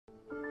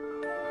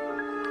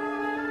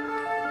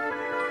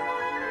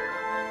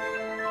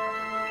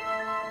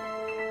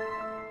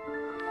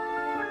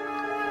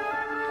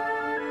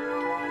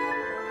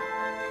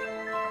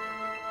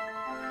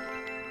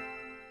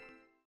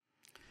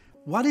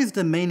What is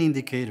the main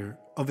indicator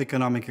of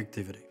economic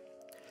activity?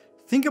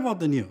 Think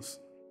about the news.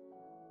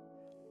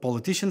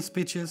 Politician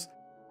speeches.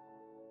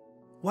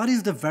 What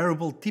is the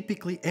variable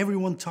typically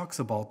everyone talks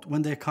about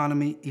when the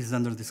economy is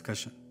under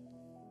discussion?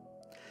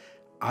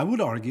 I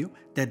would argue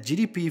that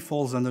GDP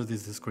falls under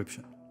this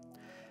description.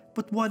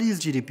 But what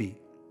is GDP?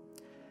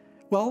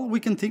 Well, we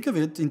can think of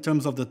it in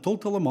terms of the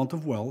total amount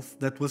of wealth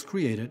that was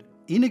created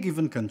in a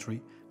given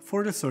country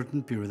for a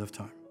certain period of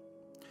time.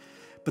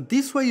 But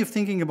this way of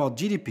thinking about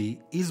GDP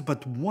is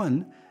but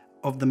one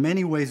of the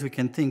many ways we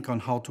can think on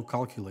how to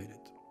calculate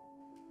it.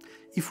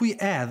 If we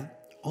add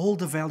all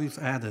the values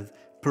added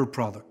per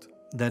product,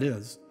 that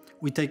is,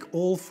 we take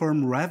all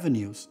firm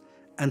revenues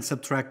and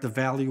subtract the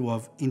value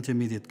of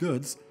intermediate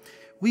goods,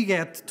 we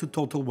get to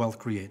total wealth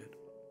created.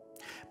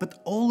 But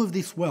all of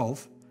this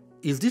wealth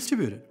is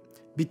distributed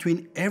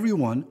between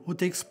everyone who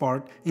takes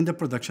part in the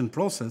production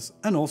process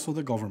and also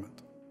the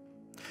government.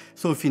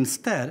 So if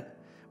instead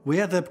we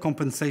add up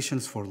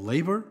compensations for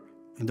labor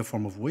in the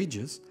form of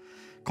wages,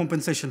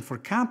 compensation for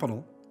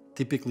capital,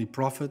 typically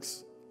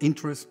profits,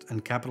 interest,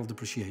 and capital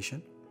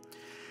depreciation,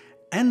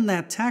 and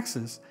net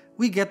taxes,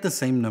 we get the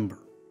same number.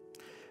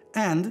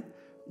 And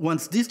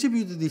once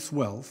distributed this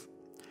wealth,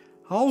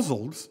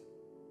 households,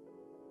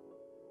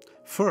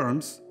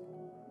 firms,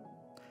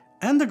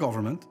 and the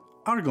government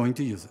are going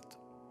to use it,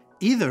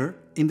 either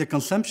in the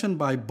consumption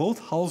by both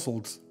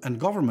households and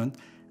government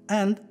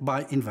and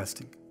by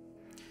investing.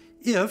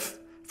 If,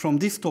 from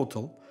this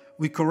total,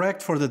 we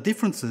correct for the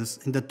differences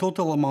in the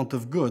total amount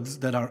of goods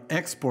that are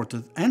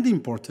exported and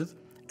imported,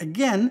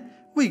 again,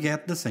 we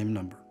get the same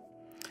number.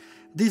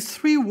 These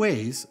three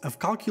ways of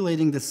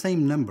calculating the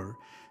same number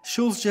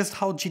shows just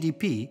how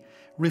GDP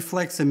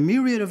reflects a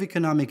myriad of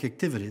economic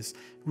activities,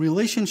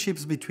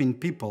 relationships between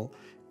people,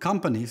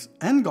 companies,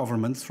 and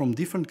governments from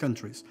different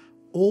countries,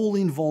 all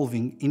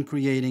involving in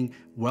creating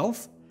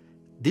wealth,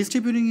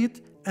 distributing it,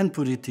 and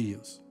putting it to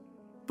use.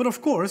 But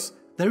of course,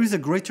 there is a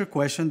greater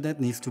question that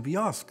needs to be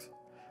asked.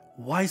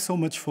 Why so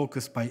much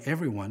focus by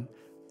everyone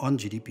on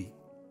GDP?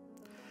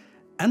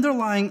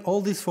 Underlying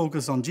all this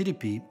focus on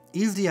GDP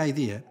is the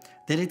idea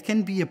that it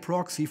can be a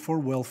proxy for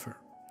welfare,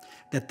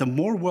 that the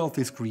more wealth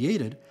is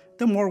created,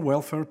 the more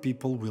welfare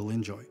people will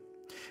enjoy.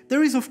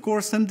 There is of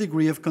course some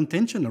degree of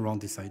contention around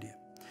this idea,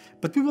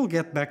 but we will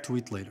get back to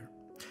it later.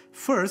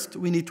 First,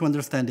 we need to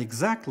understand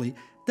exactly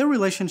the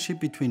relationship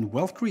between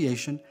wealth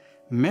creation,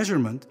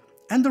 measurement,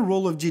 and the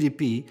role of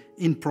GDP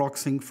in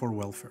proxying for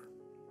welfare.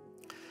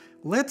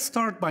 Let's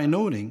start by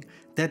noting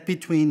that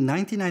between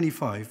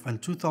 1995 and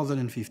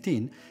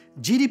 2015,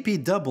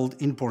 GDP doubled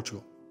in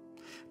Portugal.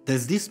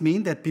 Does this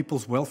mean that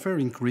people's welfare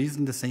increased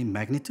in the same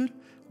magnitude?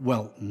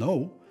 Well,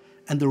 no.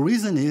 And the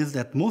reason is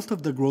that most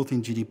of the growth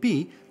in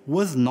GDP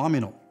was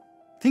nominal.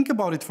 Think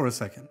about it for a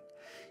second.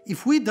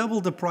 If we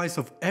double the price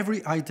of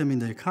every item in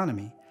the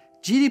economy,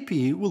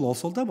 GDP will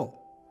also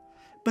double.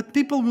 But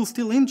people will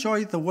still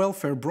enjoy the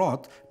welfare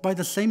brought by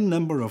the same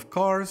number of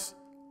cars,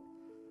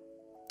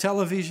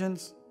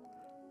 televisions,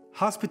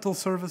 hospital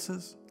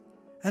services,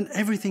 and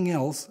everything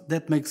else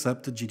that makes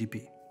up the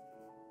GDP.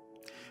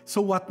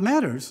 So what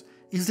matters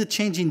is the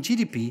change in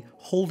GDP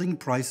holding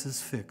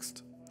prices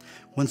fixed.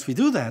 Once we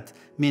do that,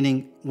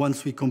 meaning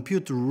once we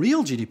compute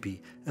real GDP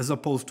as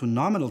opposed to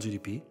nominal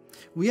GDP,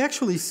 we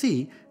actually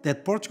see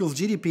that Portugal's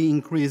GDP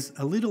increased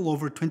a little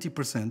over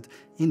 20%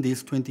 in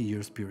this 20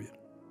 years period.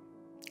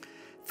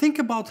 Think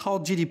about how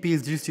GDP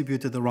is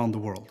distributed around the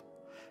world.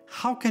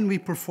 How can we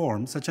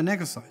perform such an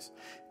exercise?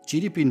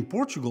 GDP in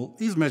Portugal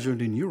is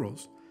measured in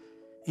euros,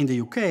 in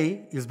the UK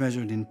is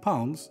measured in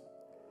pounds,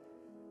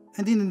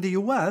 and in the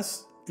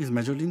US is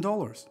measured in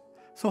dollars.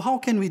 So how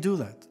can we do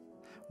that?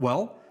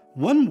 Well,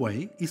 one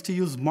way is to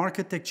use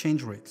market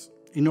exchange rates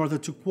in order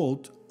to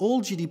quote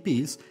all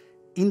GDPs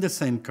in the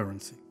same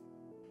currency.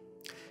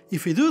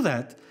 If we do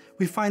that,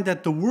 we find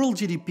that the world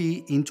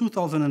GDP in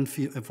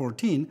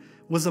 2014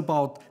 was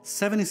about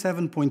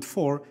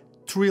 $77.4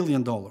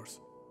 trillion. The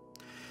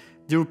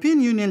European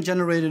Union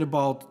generated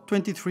about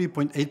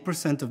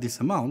 23.8% of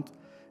this amount,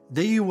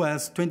 the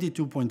US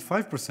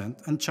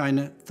 22.5%, and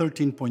China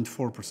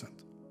 13.4%.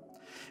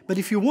 But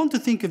if you want to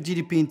think of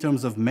GDP in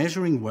terms of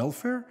measuring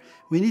welfare,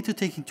 we need to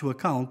take into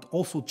account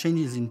also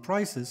changes in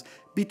prices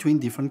between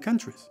different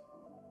countries.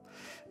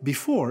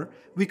 Before,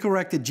 we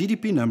corrected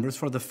GDP numbers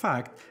for the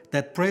fact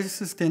that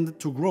prices tended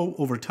to grow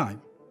over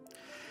time.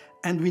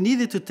 And we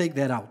needed to take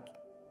that out.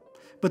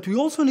 But we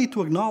also need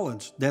to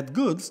acknowledge that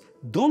goods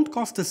don't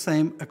cost the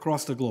same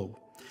across the globe.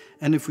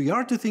 And if we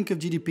are to think of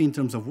GDP in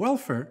terms of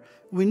welfare,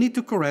 we need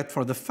to correct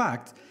for the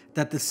fact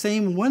that the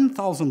same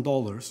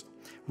 $1,000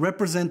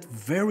 represent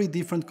very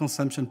different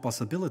consumption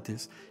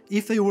possibilities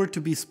if they were to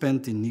be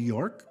spent in New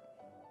York,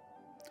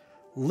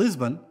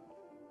 Lisbon,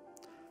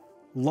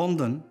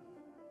 London,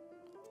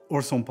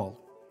 or São Paulo.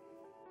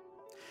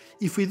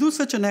 If we do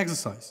such an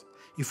exercise,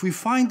 if we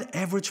find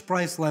average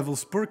price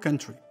levels per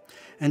country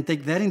and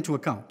take that into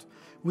account,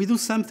 we do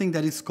something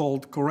that is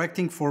called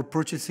correcting for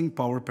purchasing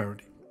power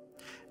parity.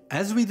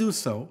 As we do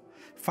so,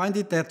 find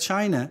it that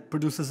China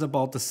produces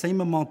about the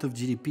same amount of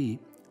GDP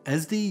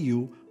as the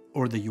EU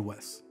or the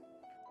US.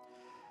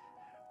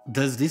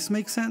 Does this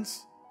make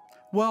sense?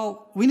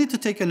 Well, we need to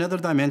take another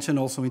dimension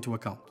also into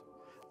account: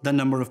 the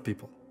number of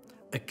people.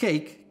 A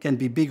cake can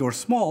be big or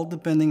small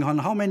depending on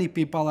how many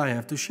people I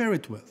have to share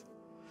it with.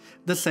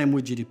 The same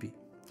with GDP.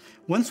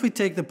 Once we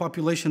take the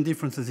population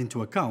differences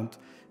into account,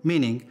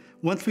 meaning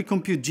once we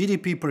compute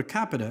GDP per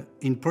capita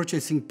in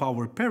purchasing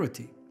power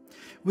parity,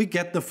 we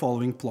get the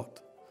following plot,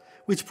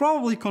 which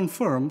probably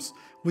confirms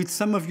with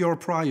some of your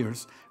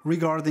priors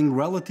regarding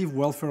relative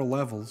welfare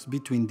levels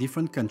between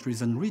different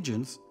countries and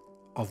regions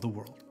of the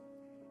world.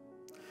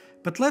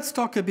 But let's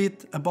talk a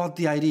bit about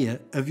the idea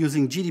of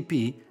using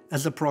GDP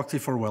as a proxy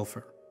for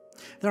welfare.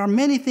 There are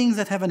many things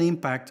that have an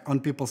impact on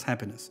people's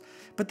happiness,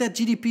 but that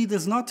GDP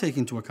does not take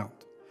into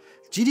account.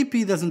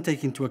 GDP doesn't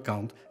take into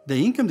account the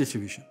income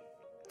distribution.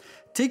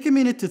 Take a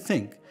minute to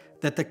think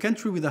that the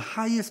country with the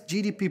highest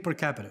GDP per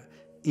capita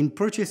in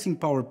purchasing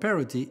power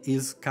parity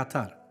is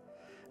Qatar.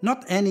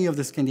 Not any of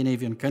the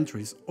Scandinavian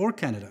countries or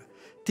Canada,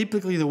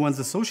 typically the ones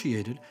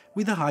associated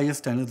with the highest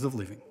standards of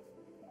living.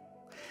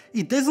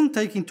 It doesn't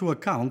take into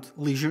account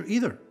leisure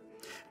either.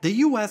 The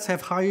US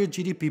have higher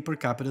GDP per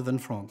capita than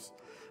France,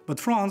 but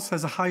France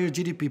has a higher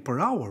GDP per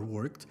hour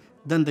worked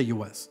than the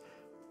US.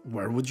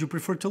 Where would you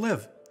prefer to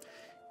live?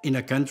 In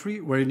a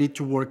country where you need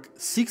to work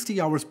 60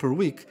 hours per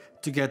week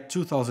to get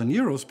 2,000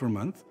 euros per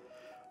month,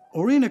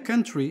 or in a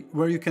country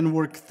where you can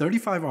work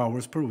 35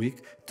 hours per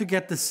week to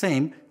get the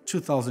same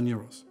 2,000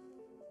 euros?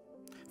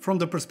 From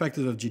the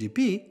perspective of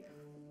GDP,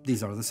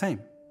 these are the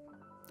same.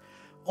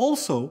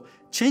 Also,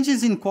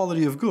 changes in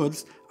quality of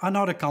goods are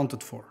not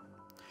accounted for.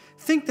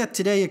 Think that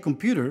today a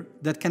computer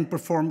that can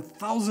perform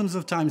thousands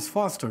of times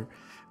faster,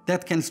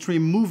 that can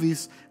stream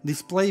movies,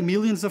 display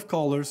millions of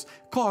colors,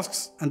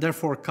 costs and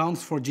therefore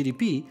counts for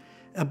GDP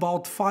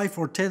about 5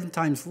 or 10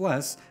 times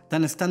less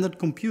than a standard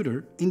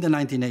computer in the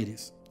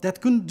 1980s.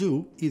 That couldn't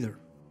do either.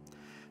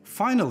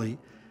 Finally,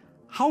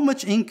 how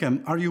much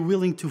income are you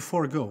willing to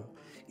forego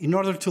in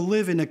order to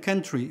live in a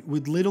country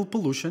with little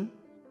pollution,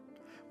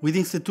 with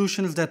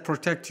institutions that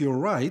protect your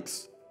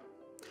rights,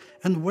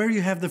 and where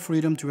you have the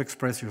freedom to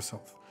express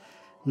yourself?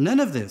 None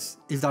of this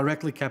is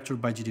directly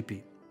captured by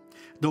GDP,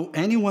 though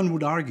anyone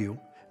would argue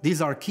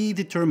these are key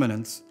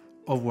determinants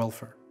of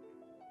welfare.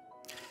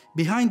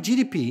 Behind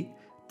GDP,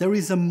 there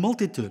is a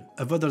multitude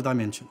of other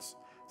dimensions,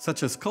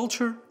 such as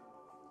culture,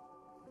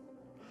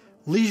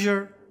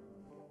 leisure,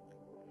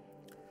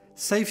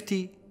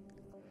 safety,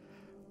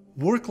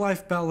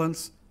 work-life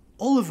balance,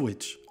 all of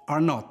which are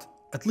not,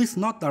 at least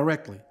not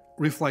directly,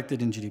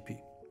 reflected in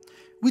GDP.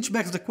 Which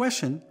begs the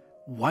question,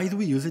 why do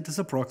we use it as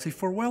a proxy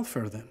for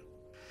welfare then?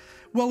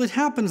 Well, it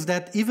happens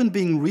that even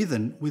being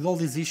ridden with all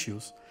these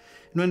issues,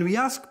 when we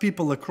ask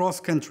people across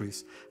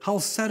countries how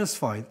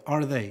satisfied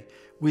are they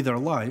with their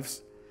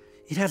lives,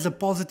 it has a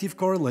positive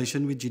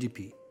correlation with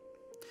GDP.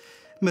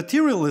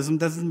 Materialism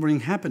doesn't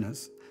bring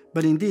happiness,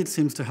 but indeed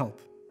seems to help.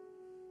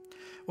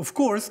 Of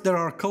course, there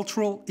are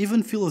cultural,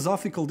 even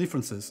philosophical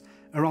differences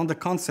around the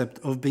concept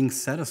of being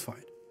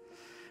satisfied.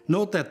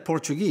 Note that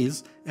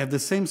Portuguese have the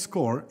same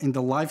score in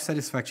the Life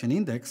Satisfaction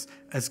Index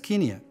as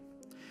Kenya,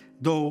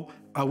 though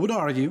I would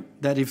argue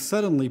that if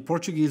suddenly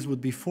Portuguese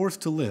would be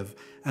forced to live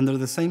under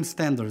the same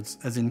standards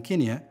as in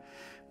Kenya,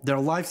 their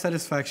life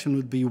satisfaction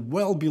would be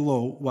well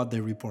below what they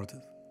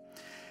reported.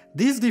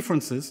 These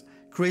differences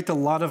create a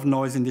lot of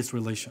noise in this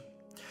relation.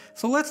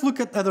 So let's look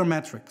at other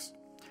metrics,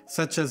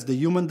 such as the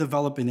Human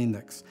Development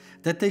Index,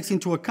 that takes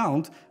into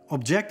account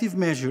objective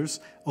measures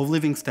of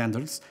living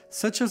standards,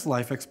 such as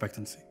life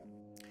expectancy.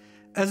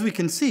 As we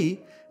can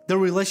see, the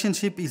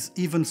relationship is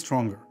even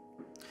stronger.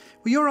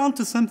 We are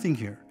onto something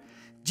here.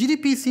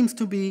 GDP seems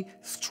to be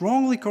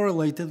strongly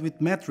correlated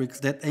with metrics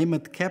that aim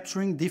at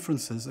capturing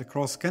differences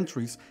across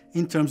countries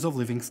in terms of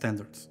living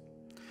standards.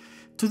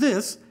 To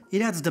this,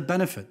 it adds the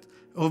benefit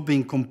of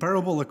being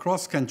comparable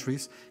across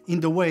countries in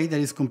the way that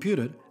is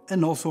computed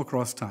and also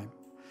across time,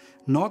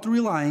 not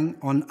relying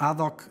on ad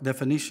hoc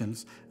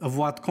definitions of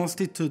what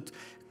constitute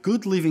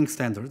good living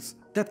standards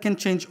that can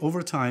change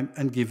over time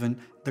and given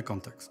the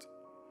context.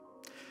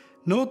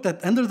 Note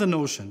that under the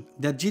notion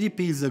that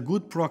GDP is a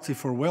good proxy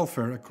for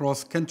welfare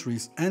across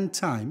countries and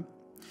time,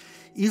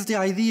 is the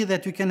idea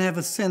that we can have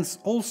a sense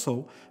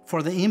also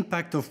for the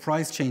impact of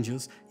price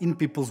changes in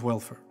people's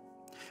welfare,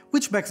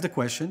 which begs the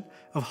question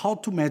of how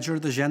to measure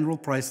the general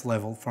price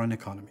level for an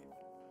economy.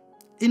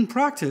 In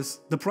practice,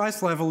 the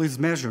price level is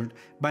measured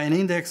by an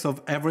index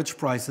of average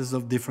prices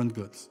of different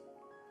goods.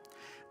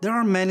 There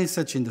are many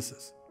such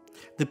indices,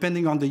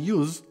 depending on the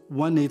use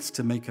one needs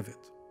to make of it.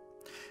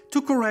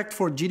 To correct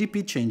for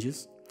GDP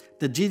changes,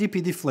 the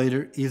GDP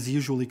deflator is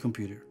usually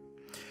computed,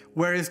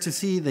 whereas to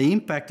see the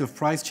impact of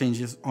price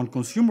changes on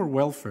consumer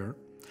welfare,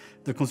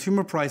 the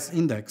Consumer Price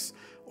Index,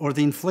 or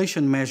the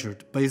inflation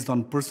measured based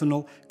on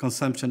personal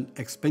consumption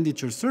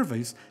expenditure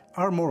surveys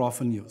are more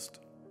often used.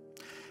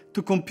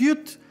 To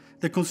compute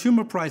the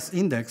Consumer Price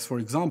Index, for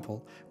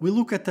example, we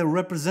look at a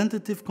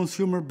representative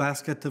consumer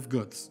basket of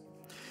goods.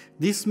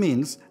 This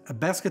means a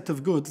basket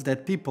of goods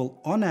that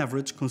people on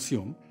average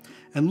consume,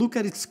 and look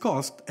at its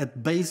cost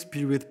at base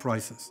period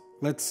prices,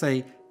 let's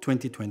say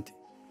 2020.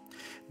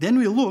 Then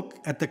we look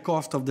at the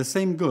cost of the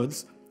same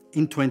goods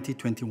in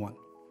 2021.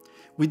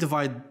 We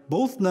divide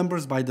both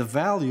numbers by the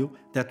value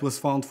that was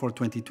found for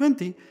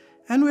 2020,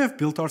 and we have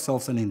built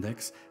ourselves an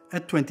index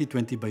at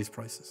 2020 base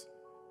prices.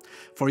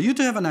 For you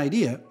to have an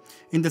idea,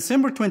 in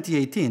December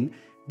 2018,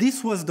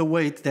 this was the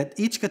weight that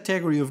each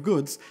category of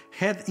goods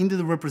had in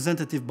the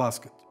representative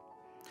basket.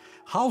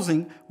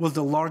 Housing was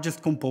the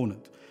largest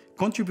component,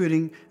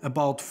 contributing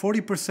about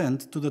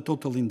 40% to the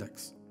total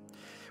index,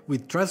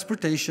 with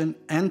transportation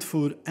and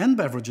food and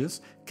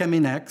beverages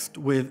coming next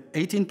with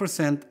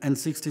 18% and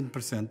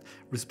 16%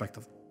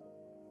 respectively.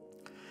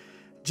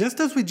 Just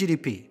as with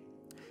GDP,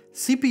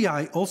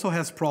 CPI also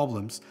has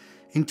problems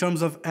in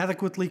terms of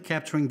adequately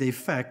capturing the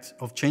effect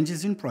of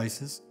changes in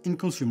prices in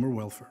consumer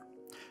welfare.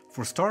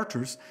 For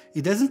starters,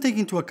 it doesn't take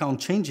into account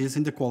changes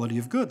in the quality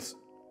of goods.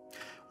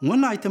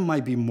 One item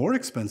might be more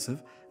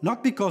expensive,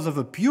 not because of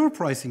a pure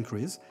price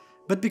increase,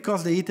 but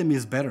because the item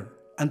is better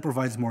and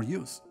provides more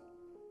use.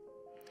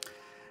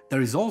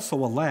 There is also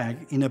a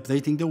lag in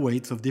updating the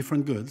weights of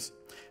different goods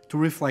to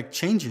reflect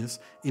changes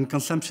in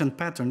consumption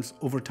patterns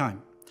over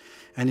time.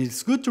 And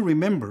it's good to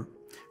remember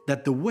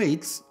that the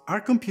weights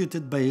are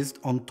computed based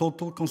on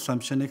total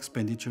consumption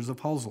expenditures of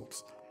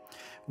households,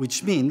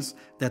 which means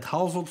that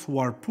households who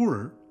are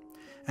poorer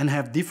and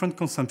have different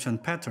consumption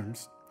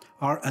patterns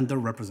are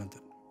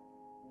underrepresented.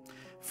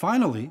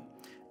 Finally,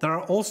 there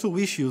are also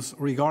issues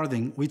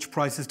regarding which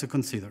prices to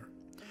consider.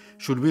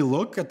 Should we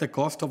look at the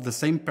cost of the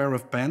same pair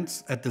of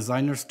pants at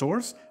designer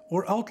stores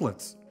or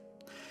outlets?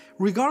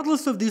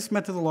 Regardless of these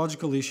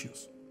methodological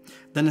issues,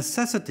 the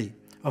necessity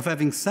of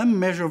having some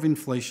measure of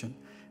inflation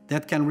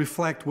that can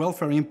reflect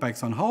welfare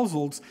impacts on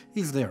households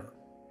is there.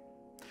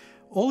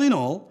 All in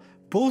all,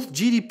 both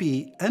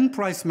GDP and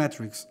price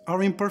metrics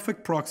are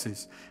imperfect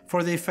proxies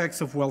for the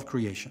effects of wealth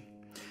creation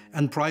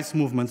and price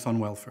movements on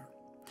welfare.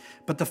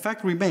 But the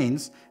fact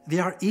remains, they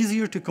are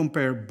easier to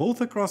compare both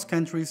across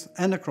countries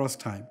and across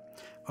time,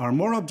 are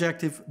more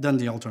objective than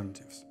the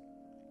alternatives.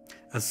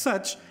 As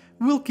such,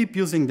 we'll keep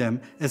using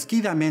them as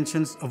key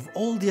dimensions of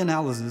all the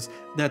analysis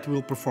that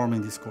we'll perform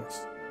in this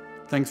course.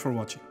 Thanks for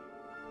watching.